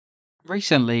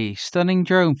Recently, stunning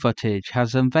drone footage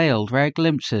has unveiled rare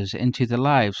glimpses into the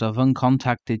lives of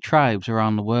uncontacted tribes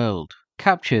around the world.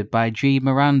 Captured by G.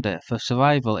 Miranda for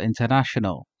Survival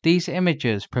International, these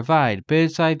images provide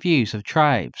bird's-eye views of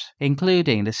tribes,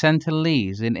 including the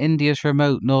Sentinelese in India's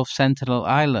remote North Sentinel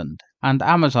Island and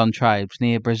Amazon tribes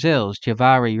near Brazil's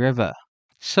Javari River.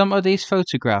 Some of these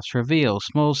photographs reveal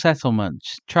small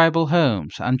settlements, tribal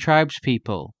homes, and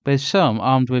tribespeople, with some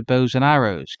armed with bows and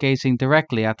arrows gazing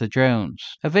directly at the drones.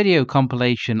 A video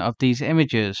compilation of these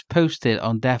images posted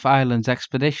on Death Island's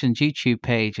Expedition's YouTube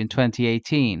page in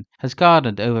 2018 has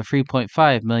garnered over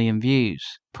 3.5 million views,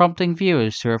 prompting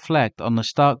viewers to reflect on the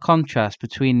stark contrast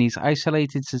between these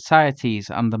isolated societies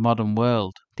and the modern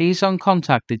world. These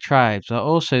uncontacted tribes are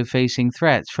also facing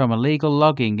threats from illegal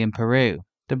logging in Peru.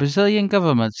 The Brazilian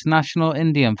government's National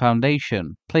Indian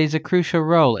Foundation plays a crucial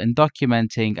role in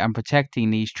documenting and protecting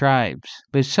these tribes,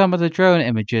 with some of the drone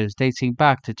images dating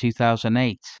back to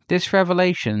 2008. This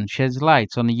revelation sheds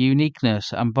light on the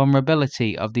uniqueness and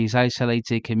vulnerability of these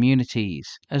isolated communities,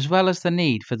 as well as the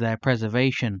need for their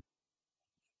preservation.